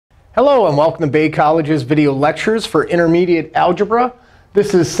Hello and welcome to Bay College's video lectures for intermediate algebra.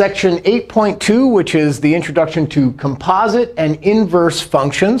 This is section 8.2, which is the introduction to composite and inverse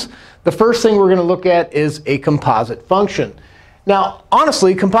functions. The first thing we're going to look at is a composite function. Now,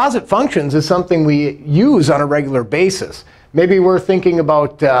 honestly, composite functions is something we use on a regular basis. Maybe we're thinking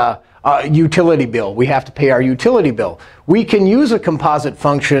about a utility bill. We have to pay our utility bill. We can use a composite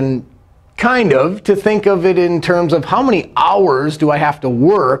function kind of to think of it in terms of how many hours do I have to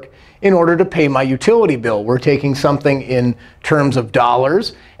work in order to pay my utility bill. We're taking something in terms of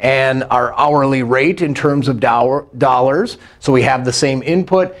dollars and our hourly rate in terms of dollars. So we have the same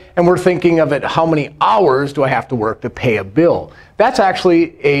input. And we're thinking of it, how many hours do I have to work to pay a bill? That's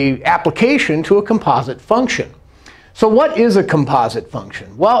actually an application to a composite function. So what is a composite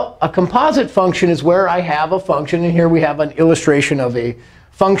function? Well, a composite function is where I have a function. And here we have an illustration of a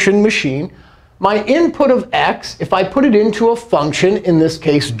function machine. My input of x, if I put it into a function, in this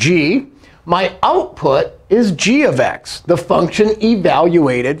case g, my output is g of x, the function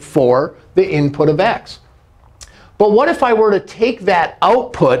evaluated for the input of x. But what if I were to take that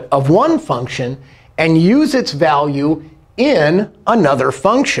output of one function and use its value in another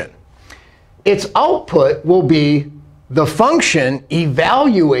function? Its output will be the function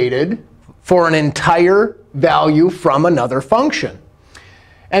evaluated for an entire value from another function.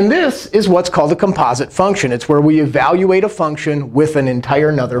 And this is what's called a composite function. It's where we evaluate a function with an entire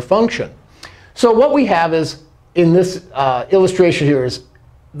another function. So what we have is, in this illustration here, is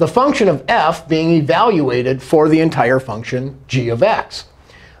the function of f being evaluated for the entire function g of x.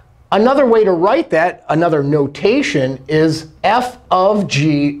 Another way to write that, another notation, is f of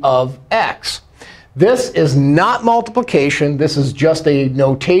g of x. This is not multiplication. This is just a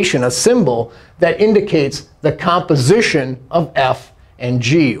notation, a symbol, that indicates the composition of f and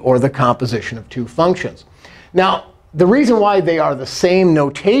g, or the composition of two functions. Now, the reason why they are the same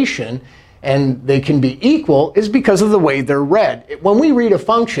notation and they can be equal is because of the way they're read. When we read a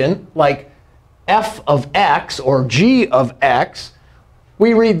function like f of x or g of x,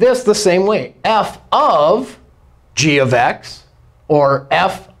 we read this the same way. F of g of x or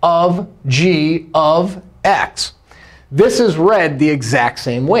f of g of x. This is read the exact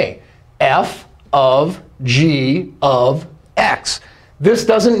same way. F of g of x. This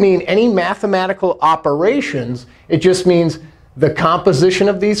doesn't mean any mathematical operations. It just means the composition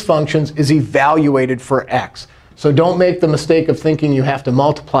of these functions is evaluated for x. So don't make the mistake of thinking you have to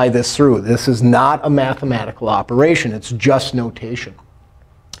multiply this through. This is not a mathematical operation. It's just notation.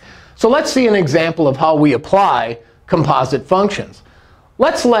 So let's see an example of how we apply composite functions.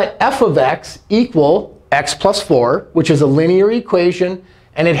 Let's let f of x equal x plus 4, which is a linear equation.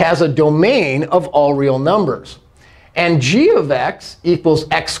 And it has a domain of all real numbers. And g of x equals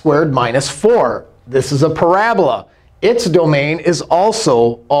x squared minus 4. This is a parabola. Its domain is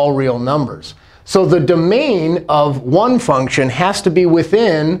also all real numbers. So the domain of one function has to be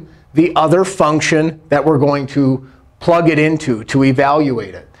within the other function that we're going to plug it into to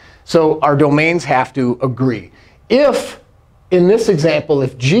evaluate it. So our domains have to agree. If, in this example,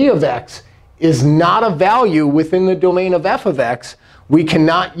 if g of x is not a value within the domain of f of x, we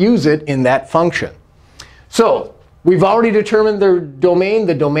cannot use it in that function. So we've already determined their domain.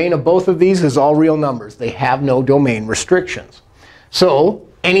 The domain of both of these is all real numbers. They have no domain restrictions. So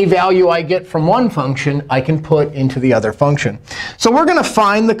any value I get from one function, I can put into the other function. So we're going to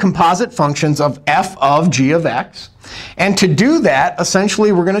find the composite functions of f of g of x. And to do that,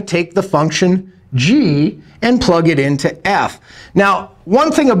 essentially, we're going to take the function g and plug it into f. Now,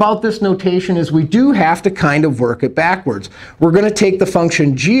 one thing about this notation is we do have to kind of work it backwards. We're going to take the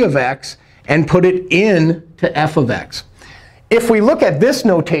function g of x and put it in to f of x. If we look at this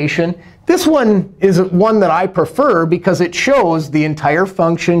notation, this one is one that I prefer because it shows the entire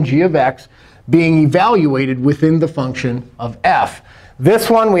function g of x being evaluated within the function of f. This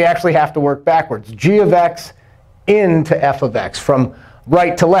one, we actually have to work backwards. G of x into f of x, from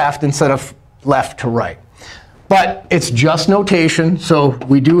right to left instead of left to right. But it's just notation, so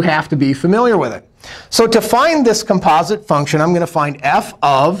we do have to be familiar with it. So to find this composite function, I'm going to find f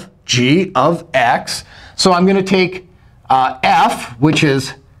of g of x. So I'm going to take f, which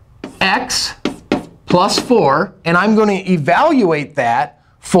is x plus 4, and I'm going to evaluate that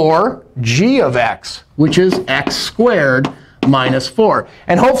for g of x, which is x squared minus 4.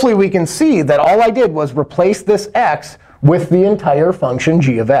 And hopefully we can see that all I did was replace this x with the entire function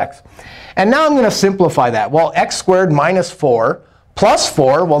g of x. And now I'm going to simplify that. Well, x squared minus 4 plus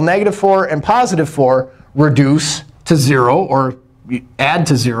 4, well, negative 4 and positive 4 reduce to 0, or add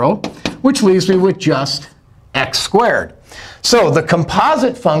to 0, which leaves me with just x squared. So the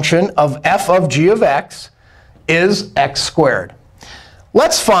composite function of f of g of x is x squared.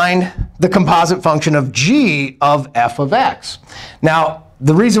 let's find the composite function of g of f of x. Now,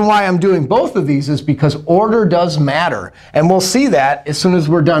 the reason why I'm doing both of these is because order does matter. And we'll see that as soon as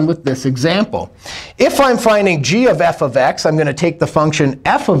we're done with this example. If I'm finding g of f of x, I'm going to take the function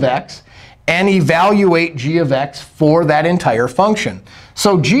f of x and evaluate g of x for that entire function.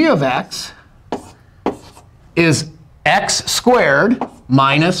 So g of x is x squared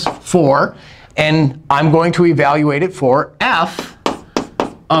minus 4. And I'm going to evaluate it for f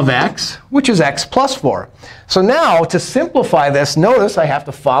of x, which is x plus 4. So now, to simplify this, notice I have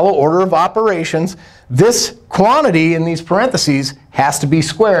to follow order of operations. This quantity in these parentheses has to be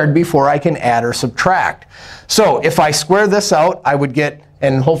squared before I can add or subtract. So if I square this out, I would get,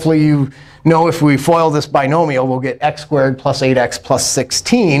 and hopefully you know if we FOIL this binomial, we'll get x squared plus 8x plus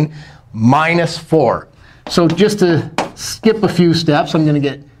 16 minus 4. So just to skip a few steps, I'm going to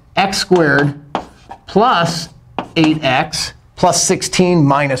get x squared plus 8x plus 16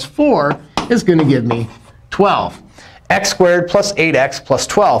 minus 4 is going to give me 12. X squared plus 8x plus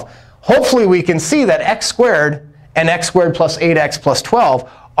 12. Hopefully we can see that x squared and x squared plus 8x plus 12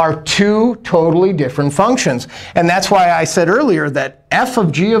 are two totally different functions. And that's why I said earlier that f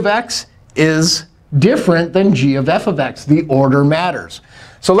of g of x is different than g of f of x. The order matters.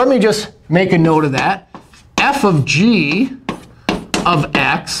 So let me just make a note of that. F of g of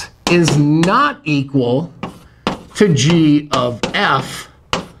x is not equal to g of f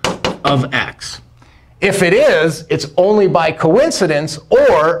of x. If it is, it's only by coincidence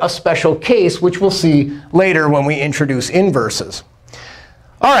or a special case, which we'll see later when we introduce inverses.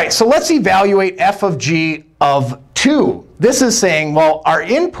 All right, so let's evaluate f of g of 2. This is saying, well, our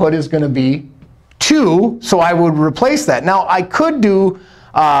input is going to be 2, so I would replace that. Now, I could do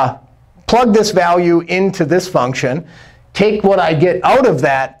plug this value into this function, take what I get out of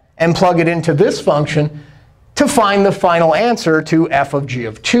that, and plug it into this function to find the final answer to f of g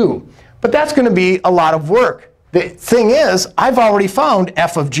of 2. But that's going to be a lot of work. The thing is, I've already found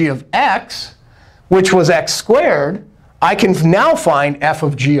f of g of x, which was x squared. I can now find f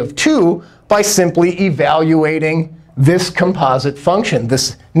of g of 2 by simply evaluating this composite function,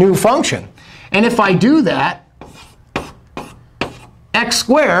 this new function. And if I do that, x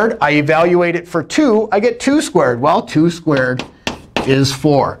squared, I evaluate it for 2, I get 2 squared. Well, 2 squared is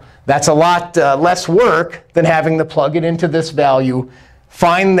 4. That's a lot less work than having to plug it into this value,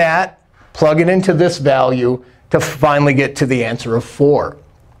 find that, plug it into this value to finally get to the answer of 4.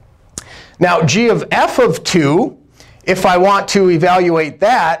 Now, g of f of 2, if I want to evaluate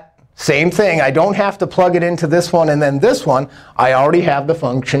that, same thing. I don't have to plug it into this one and then this one. I already have the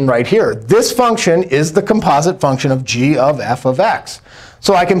function right here. This function is the composite function of g of f of x.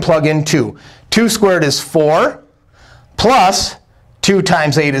 So I can plug in 2. 2 squared is 4 plus 2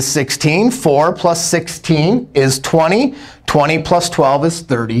 times 8 is 16. 4 plus 16 is 20. 20 plus 12 is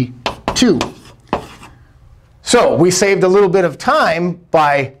 32. So we saved a little bit of time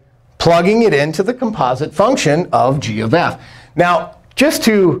by plugging it into the composite function of g of f. Now, just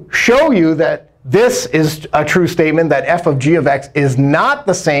to show you that this is a true statement, that f of g of x is not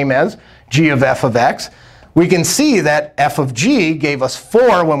the same as g of f of x, we can see that f of g gave us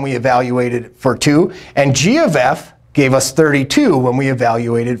 4 when we evaluated it for 2. And g of f gave us 32 when we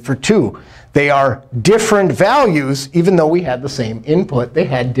evaluated for 2. They are different values. Even though we had the same input, they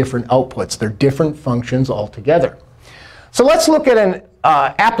had different outputs. They're different functions altogether. So let's look at an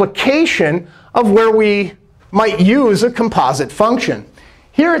application of where we might use a composite function.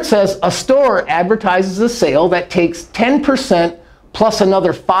 Here it says a store advertises a sale that takes 10% plus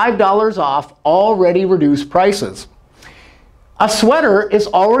another $5 off already reduced prices. A sweater is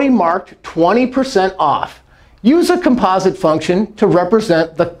already marked 20% off. Use a composite function to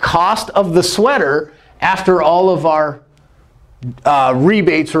represent the cost of the sweater after all of our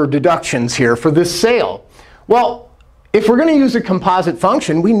rebates or deductions here for this sale. Well, if we're going to use a composite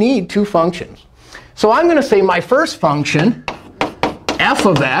function, we need two functions. So I'm going to say my first function, f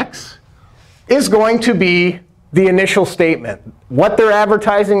of x, is going to be the initial statement. What they're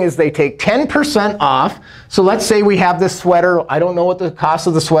advertising is they take 10% off. So let's say we have this sweater. I don't know what the cost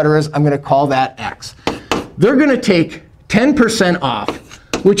of the sweater is. I'm going to call that x. They're going to take 10% off,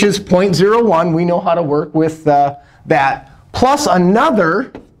 which is 0.01. We know how to work with that. Plus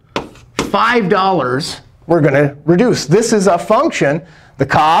another $5 we're going to reduce. This is a function, the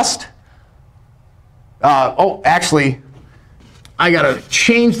cost. Oh, actually, I got to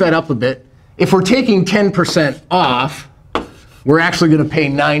change that up a bit. If we're taking 10% off, we're actually going to pay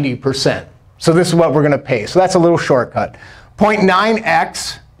 90%. So this is what we're going to pay. So that's a little shortcut.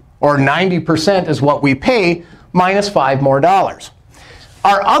 0.9x, or 90%, is what we pay, minus $5 more.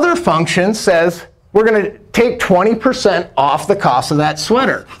 Our other function says we're going to take 20% off the cost of that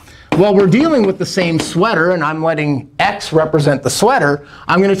sweater. Well, we're dealing with the same sweater, and I'm letting X represent the sweater.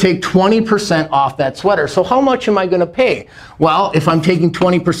 I'm going to take 20% off that sweater. So how much am I going to pay? Well, if I'm taking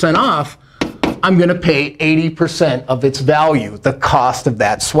 20% off, I'm going to pay 80% of its value, the cost of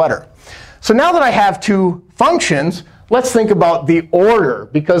that sweater. So now that I have two functions, let's think about the order,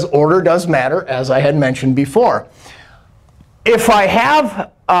 because order does matter, as I had mentioned before. If I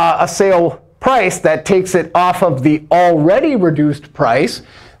have a sale price that takes it off of the already reduced price,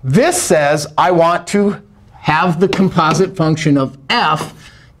 this says I want to have the composite function of f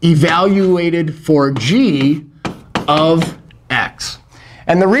evaluated for g of x.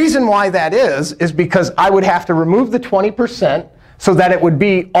 And the reason why that is because I would have to remove the 20% so that it would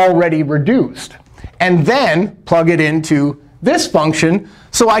be already reduced, and then plug it into this function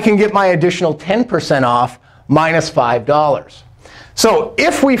so I can get my additional 10% off minus $5. So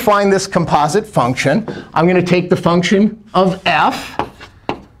if we find this composite function, I'm going to take the function of f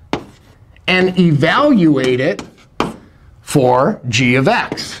and evaluate it for g of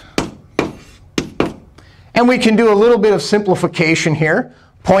x. And we can do a little bit of simplification here.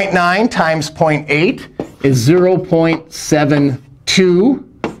 0.9 times 0.8 is 0.72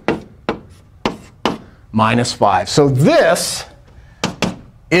 minus 5. So this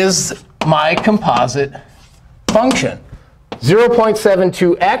is my composite function.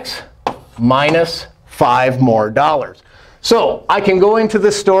 0.72x minus $5 more. So I can go into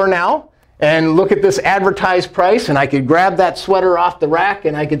the store now and look at this advertised price, and I could grab that sweater off the rack,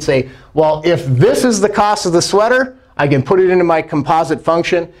 and I could say, well, if this is the cost of the sweater, I can put it into my composite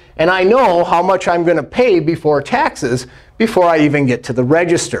function, and I know how much I'm going to pay before taxes before I even get to the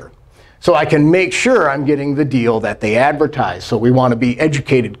register. So I can make sure I'm getting the deal that they advertise. So we want to be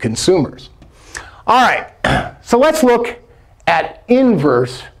educated consumers. All right, so let's look at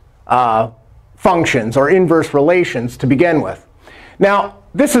inverse functions or inverse relations to begin with. Now,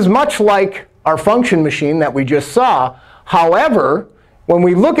 this is much like our function machine that we just saw. However, when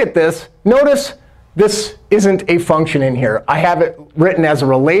we look at this, notice this isn't a function in here. I have it written as a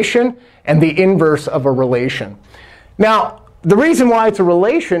relation and the inverse of a relation. Now, the reason why it's a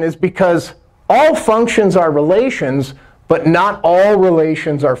relation is because all functions are relations, but not all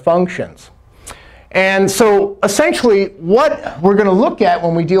relations are functions. And so essentially, what we're going to look at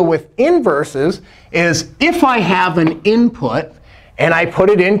when we deal with inverses is if I have an input and I put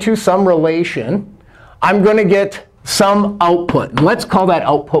it into some relation, I'm going to get some output. And let's call that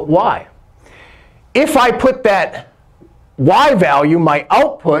output y. If I put that y value, my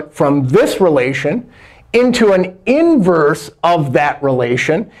output from this relation, into an inverse of that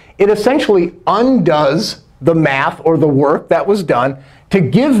relation, it essentially undoes the math or the work that was done to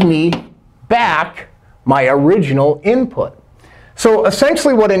give me back my original input. So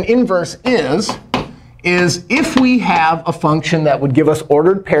essentially what an inverse is if we have a function that would give us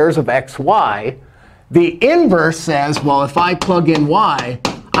ordered pairs of x, y, the inverse says, well, if I plug in y,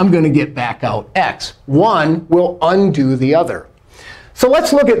 I'm going to get back out x. One will undo the other. So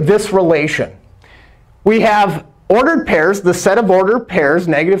let's look at this relation. We have ordered pairs, the set of ordered pairs,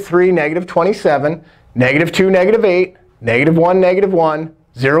 -3, -27, -2, -8, -1, -1,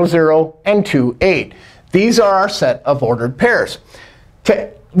 0, 0, and 2, 8. These are our set of ordered pairs.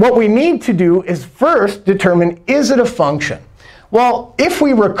 What we need to do is first determine, is it a function? Well, if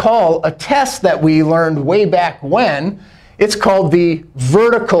we recall a test that we learned way back when, it's called the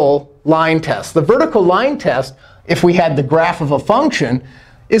vertical line test. The vertical line test, if we had the graph of a function,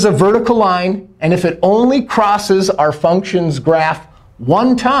 is a vertical line. And if it only crosses our function's graph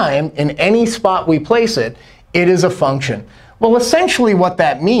one time in any spot we place it, it is a function. Well, essentially what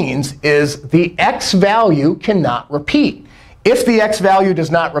that means is the x value cannot repeat. If the x value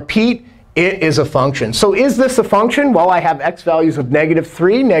does not repeat, it is a function. So is this a function? Well, I have x values of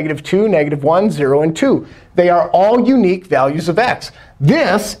 -3, -2, -1, 0, and 2. They are all unique values of x.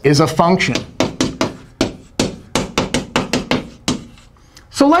 This is a function.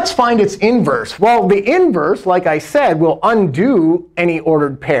 So let's find its inverse. Well, the inverse, like I said, will undo any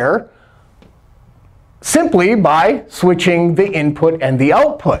ordered pair simply by switching the input and the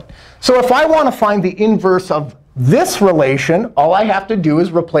output. So if I want to find the inverse of this relation, all I have to do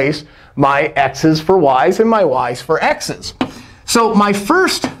is replace my x's for y's and my y's for x's. So my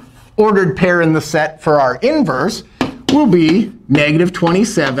first ordered pair in the set for our inverse will be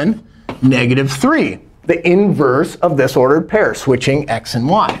 -27, -3. The inverse of this ordered pair, switching x and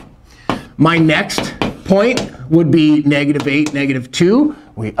y. My next point would be -8, -2.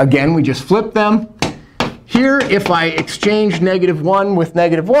 Again, we just flip them. Here, if I exchange -1 with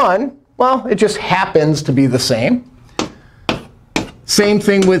 -1, well, it just happens to be the same. Same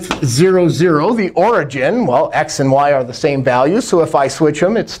thing with 0, 0. The origin, well, x and y are the same values. So if I switch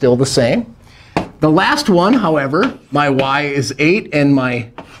them, it's still the same. The last one, however, my y is 8 and my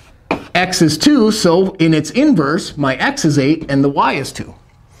x is 2. So in its inverse, my x is 8 and the y is 2.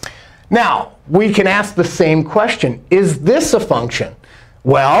 Now, we can ask the same question. Is this a function?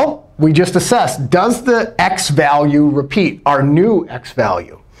 Well, we just assessed. Does the x value repeat, our new x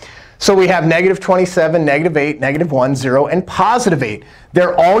value? So we have negative 27, negative 8, negative 1, 0, and positive 8.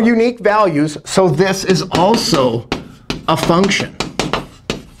 They're all unique values, so this is also a function.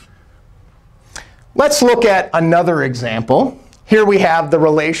 Let's look at another example. Here we have the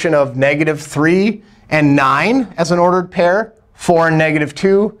relation of negative 3 and 9 as an ordered pair, 4 and negative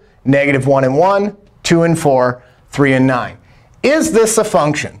 2, negative 1 and 1, 2 and 4, 3 and 9. Is this a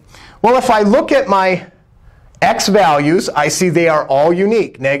function? Well, if I look at my x values, I see they are all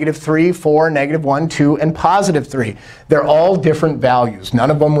unique. Negative 3, 4, negative 1, 2, and positive 3. They're all different values. None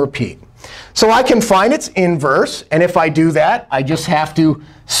of them repeat. So I can find its inverse. And if I do that, I just have to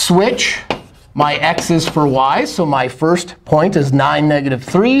switch my x's for y's. So my first point is 9, negative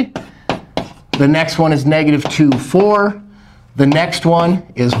 3. The next one is negative 2, 4. The next one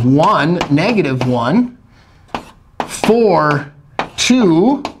is 1, negative 1. 4,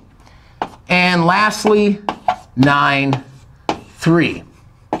 2. And lastly, 9, 3.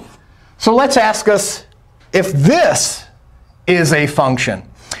 So let's ask us if this is a function.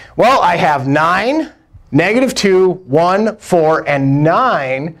 Well, I have 9, negative 2, 1, 4, and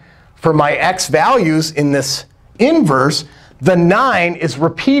 9 for my x values in this inverse. The 9 is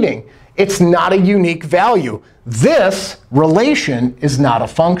repeating. It's not a unique value. This relation is not a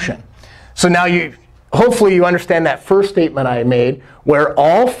function. So now hopefully you understand that first statement I made, where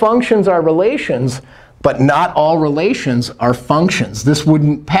all functions are relations, but not all relations are functions. This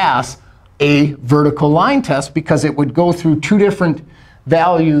wouldn't pass a vertical line test because it would go through two different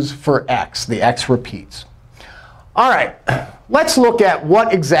values for x. The x repeats. All right, let's look at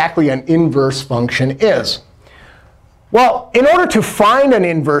what exactly an inverse function is. Well, in order to find an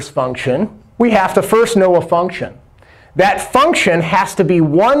inverse function, we have to first know a function. That function has to be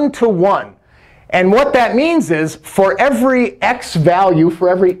 1 to 1. And what that means is for every x value, for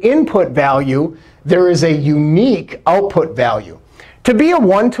every input value, there is a unique output value. To be a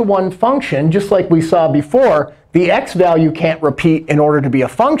 1-to-1 function, just like we saw before, the x value can't repeat in order to be a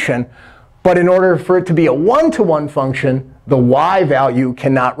function. But in order for it to be a 1-to-1 function, the y value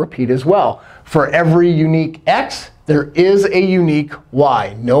cannot repeat as well. For every unique x, there is a unique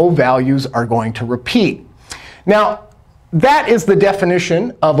y. No values are going to repeat. Now, that is the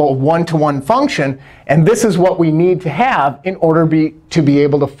definition of a 1-to-1 function. And this is what we need to have in order to be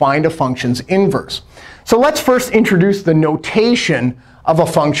able to find a function's inverse. So let's first introduce the notation of a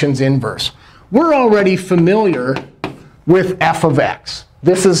function's inverse. We're already familiar with f of x.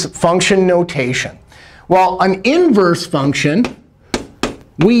 This is function notation. Well, an inverse function,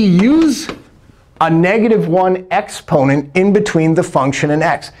 we use a -1 exponent in between the function and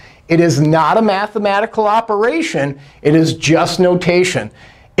x. It is not a mathematical operation. It is just notation.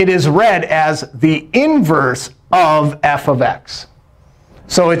 It is read as the inverse of f of x.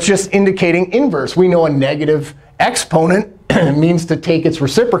 So it's just indicating inverse. We know a negative exponent means to take its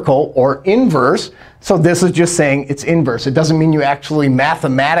reciprocal or inverse. So this is just saying it's inverse. It doesn't mean you actually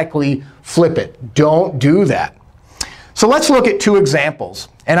mathematically flip it. Don't do that. So let's look at two examples.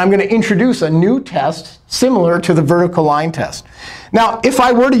 And I'm going to introduce a new test similar to the vertical line test. Now, if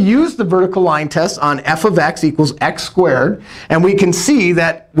I were to use the vertical line test on f of x equals x squared, and we can see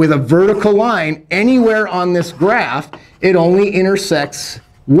that with a vertical line anywhere on this graph, it only intersects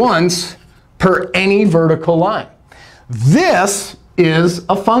once per any vertical line. This is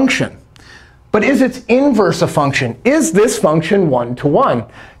a function. But is its inverse a function? Is this function 1-to-1?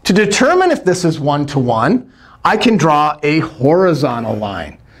 To determine if this is 1-to-1, I can draw a horizontal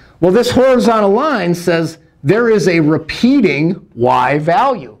line. Well, this horizontal line says there is a repeating y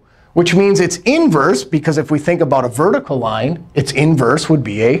value, which means its inverse, because if we think about a vertical line, its inverse would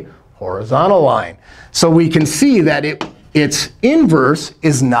be a horizontal line. So we can see that its inverse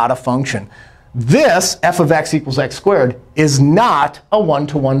is not a function. This, f of x equals x squared, is not a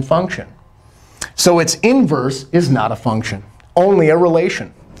 1-to-1 function. So its inverse is not a function, only a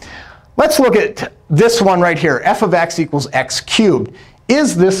relation. Let's look at this one right here, f of x equals x cubed.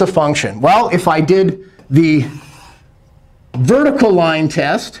 Is this a function? Well, if I did the vertical line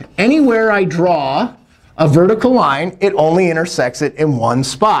test, anywhere I draw a vertical line, it only intersects it in one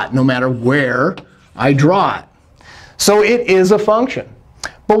spot, no matter where I draw it. So it is a function.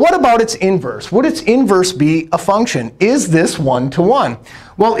 But what about its inverse? Would its inverse be a function? Is this one-to-one?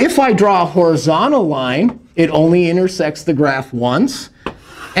 Well, if I draw a horizontal line, it only intersects the graph once.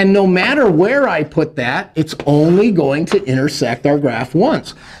 And no matter where I put that, it's only going to intersect our graph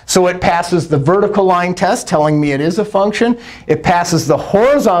once. So it passes the vertical line test, telling me it is a function. It passes the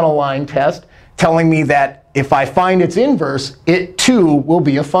horizontal line test, telling me that if I find its inverse, it too will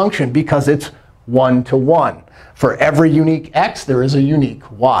be a function because it's one-to-one. For every unique x, there is a unique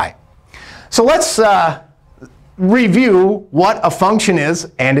y. So let's review what a function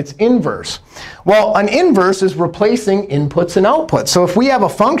is and its inverse. Well, an inverse is replacing inputs and outputs. So if we have a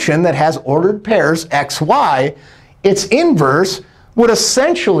function that has ordered pairs x, y, its inverse would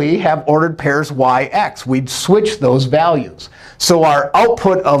essentially have ordered pairs y, x. We'd switch those values. So our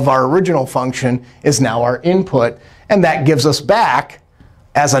output of our original function is now our input. And that gives us back,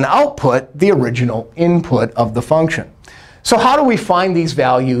 as an output, the original input of the function. So how do we find these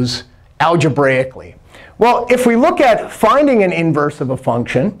values algebraically? Well, if we look at finding an inverse of a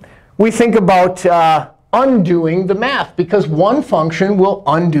function, we think about undoing the math, because one function will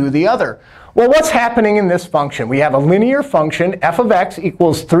undo the other. Well, what's happening in this function? We have a linear function, f of x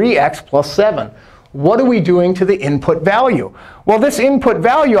equals 3x plus 7. What are we doing to the input value? Well, this input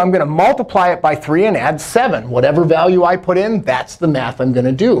value, I'm going to multiply it by 3 and add 7. Whatever value I put in, that's the math I'm going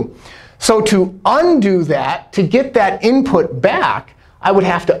to do. So to undo that, to get that input back, I would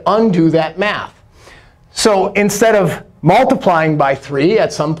have to undo that math. So instead of multiplying by 3,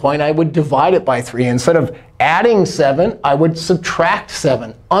 at some point I would divide it by 3. Instead of adding 7, I would subtract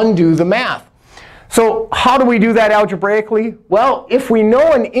 7, undo the math. So how do we do that algebraically? Well, if we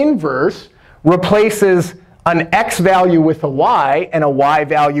know an inverse replaces an x value with a y and a y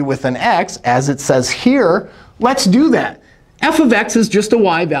value with an x, as it says here, let's do that. F of x is just a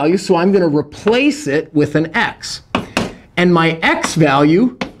y value, so I'm going to replace it with an x. And my x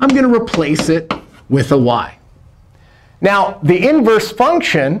value, I'm going to replace it with a y. Now, the inverse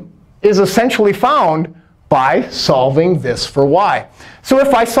function is essentially found by solving this for y. So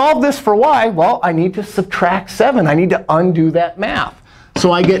if I solve this for y, well, I need to subtract 7. I need to undo that math.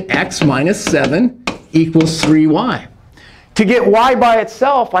 So I get x minus 7 equals 3y. To get y by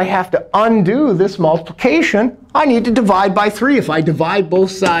itself, I have to undo this multiplication. I need to divide by 3. If I divide both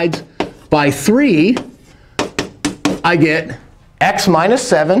sides by 3, I get x minus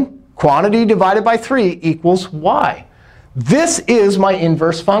 7, quantity divided by 3, equals y. This is my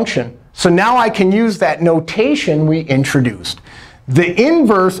inverse function. So now I can use that notation we introduced. The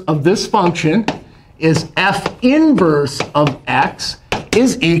inverse of this function is f inverse of x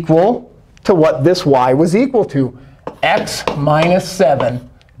is equal to what this y was equal to, x minus 7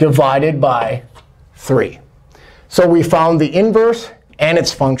 divided by 3. So we found the inverse and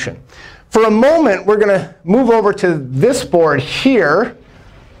its function. For a moment, we're going to move over to this board here.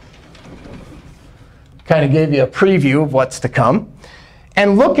 Kind of gave you a preview of what's to come.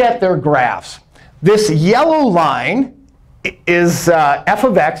 And look at their graphs. This yellow line is f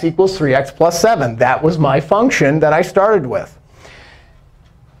of x equals 3x plus 7. That was my function that I started with.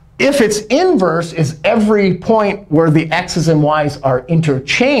 If its inverse is every point where the x's and y's are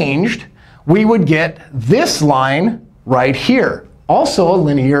interchanged, we would get this line right here, also a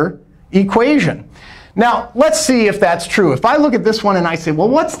linear equation. Now, let's see if that's true. If I look at this one and I say, well,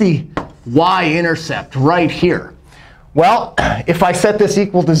 what's the y-intercept right here? Well, if I set this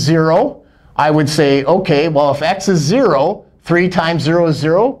equal to 0, I would say, OK, well, if x is 0, 3 times 0 is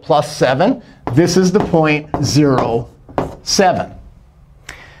 0 plus 7. This is the point 0, 7.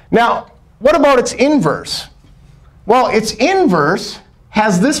 Now, what about its inverse? Well, its inverse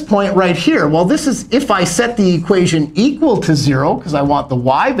has this point right here. Well, this is if I set the equation equal to 0, because I want the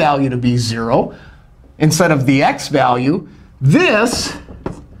y value to be 0 instead of the x value. This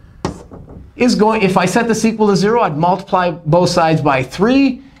is going, if I set this equal to 0, I'd multiply both sides by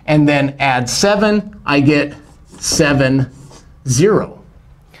 3 and then add 7. I get 7, 0.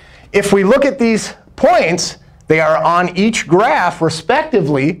 If we look at these points, they are on each graph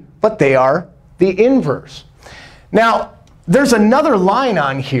respectively, but they are the inverse. Now, there's another line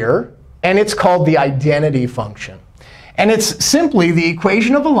on here, and it's called the identity function. And it's simply the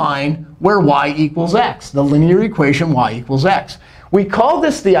equation of a line where y equals x, the linear equation y equals x. We call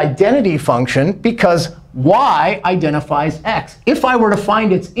this the identity function because y identifies x. If I were to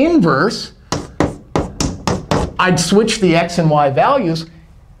find its inverse, I'd switch the x and y values.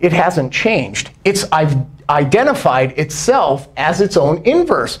 It hasn't changed. I've identified itself as its own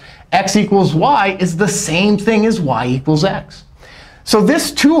inverse. X equals y is the same thing as y equals x. So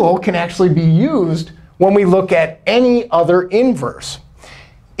this tool can actually be used when we look at any other inverse.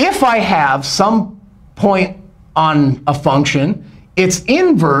 If I have some point on a function its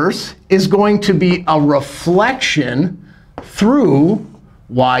inverse is going to be a reflection through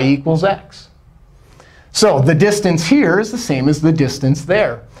y equals x. So the distance here is the same as the distance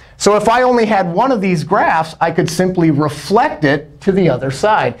there. So if I only had one of these graphs, I could simply reflect it to the other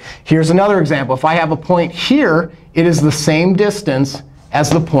side. Here's another example. If I have a point here, it is the same distance as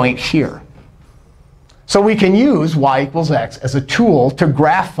the point here. So we can use y equals x as a tool to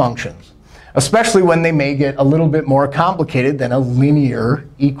graph functions, especially when they may get a little bit more complicated than a linear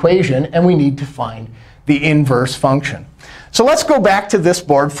equation, and we need to find the inverse function. So let's go back to this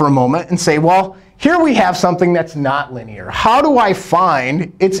board for a moment and say, well, here we have something that's not linear. How do I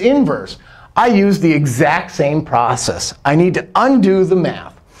find its inverse? I use the exact same process. I need to undo the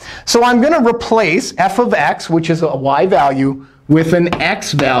math. So I'm going to replace f of x, which is a y value, with an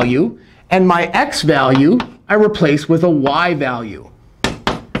x value. And my x value, I replace with a y value.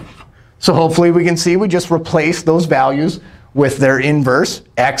 So hopefully we can see we just replace those values with their inverse,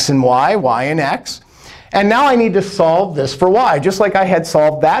 x and y, y and x. And now I need to solve this for y, just like I had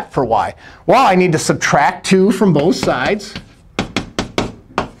solved that for y. Well, I need to subtract 2 from both sides.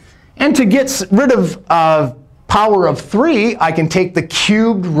 And to get rid of power of 3, I can take the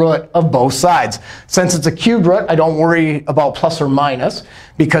cubed root of both sides. Since it's a cubed root, I don't worry about plus or minus,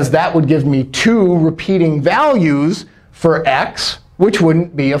 because that would give me 2 repeating values for x, which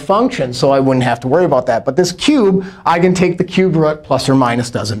wouldn't be a function. So I wouldn't have to worry about that. But this cube, I can take the cubed root, plus or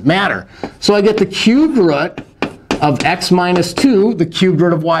minus doesn't matter. So I get the cubed root of x minus 2. The cubed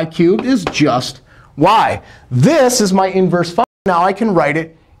root of y cubed is just y. This is my inverse function. Now I can write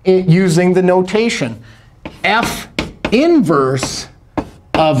it using the notation. F inverse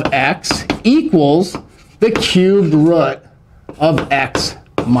of x equals the cubed root of x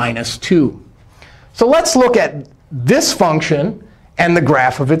minus 2. So let's look at this function and the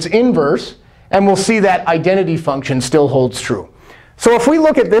graph of its inverse. And we'll see that identity function still holds true. So if we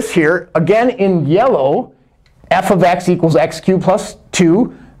look at this here, again in yellow, f of x equals x cubed plus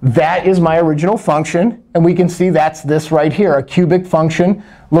 2. That is my original function. And we can see that's this right here. A cubic function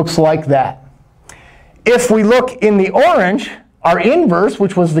looks like that. If we look in the orange, our inverse,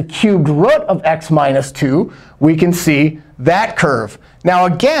 which was the cubed root of x minus 2, we can see that curve. Now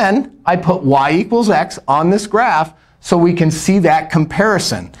again, I put y equals x on this graph so we can see that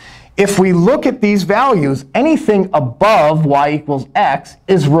comparison. If we look at these values, anything above y equals x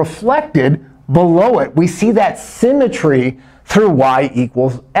is reflected below it. We see that symmetry through y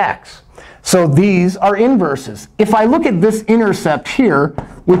equals x. So these are inverses. If I look at this intercept here,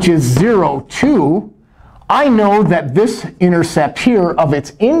 which is 0, 2, I know that this intercept here of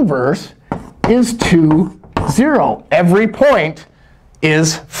its inverse is 2, 0. Every point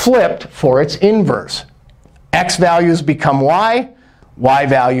is flipped for its inverse. X values become y, y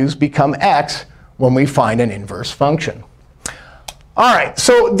values become x when we find an inverse function. All right,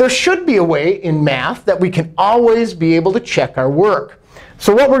 so there should be a way in math that we can always be able to check our work.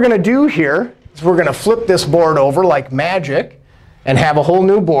 So what we're going to do here is we're going to flip this board over like magic and have a whole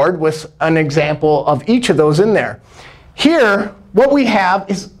new board with an example of each of those in there. Here, what we have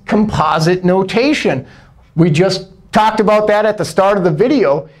is composite notation. We just talked about that at the start of the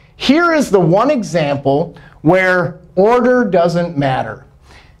video. Here is the one example where order doesn't matter.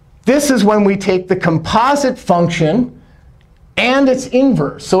 This is when we take the composite function and its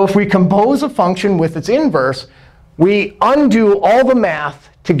inverse. So if we compose a function with its inverse, we undo all the math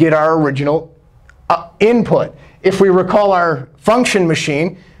to get our original input. If we recall our function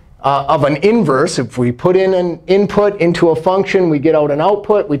machine of an inverse, if we put in an input into a function, we get out an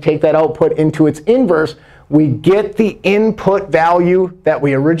output. We take that output into its inverse. We get the input value that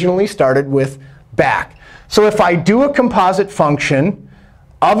we originally started with back. So if I do a composite function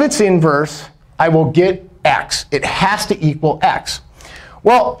of its inverse, I will get x. It has to equal x.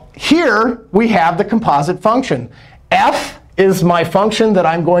 Well, here we have the composite function. F is my function that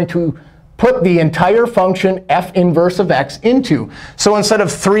I'm going to put the entire function f inverse of x into. So instead of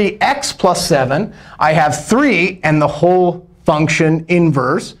 3x plus 7, I have 3 and the whole function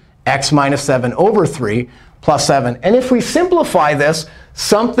inverse, x minus 7 over 3 plus 7. And if we simplify this,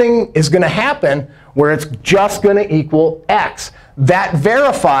 something is going to happen where it's just going to equal x. That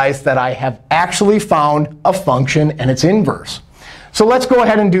verifies that I have actually found a function and its inverse. So let's go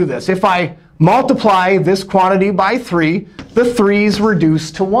ahead and do this. If I multiply this quantity by 3, the 3's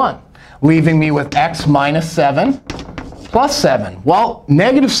reduce to 1, leaving me with x minus 7 plus 7. Well,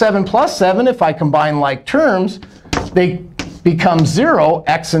 negative 7 plus 7, if I combine like terms, they become 0.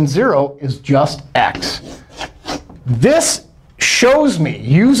 X and 0 is just x. This shows me,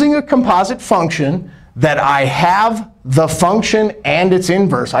 using a composite function, that I have the function and its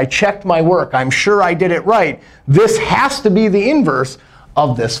inverse. I checked my work. I'm sure I did it right. This has to be the inverse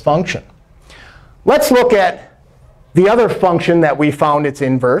of this function. Let's look at the other function that we found its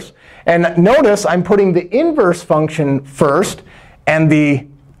inverse. And notice I'm putting the inverse function first and the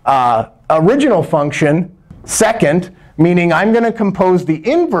original function second, meaning I'm going to compose the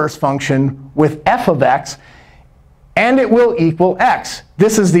inverse function with f of x, and it will equal x.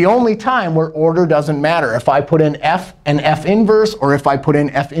 This is the only time where order doesn't matter. If I put in f and f inverse, or if I put in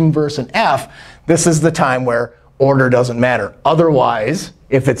f inverse and f, this is the time where order doesn't matter. Otherwise,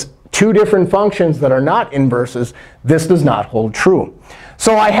 if it's two different functions that are not inverses, this does not hold true.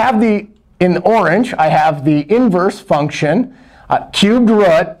 So I have in orange, I have the inverse function, cubed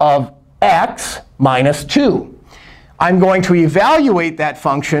root of x minus 2. I'm going to evaluate that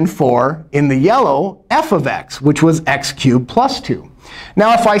function for, in the yellow, f of x, which was x cubed plus 2.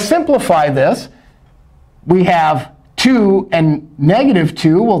 Now, if I simplify this, we have 2 and negative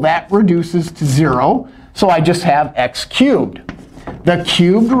 2. Well, that reduces to 0. So I just have x cubed. The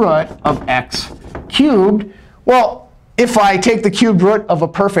cubed root of x cubed, well, if I take the cubed root of a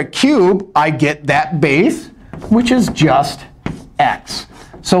perfect cube, I get that base, which is just x.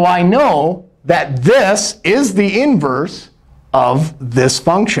 So I know that this is the inverse of this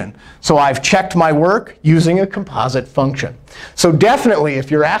function. So I've checked my work using a composite function. So definitely,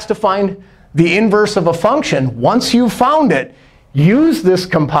 if you're asked to find the inverse of a function, once you've found it, use this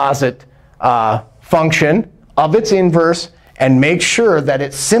composite function of its inverse and make sure that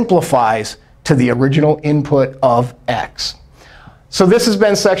it simplifies to the original input of x. So this has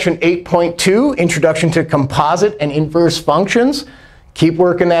been section 8.2, Introduction to Composite and Inverse Functions. Keep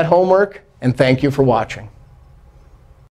working that homework, and thank you for watching.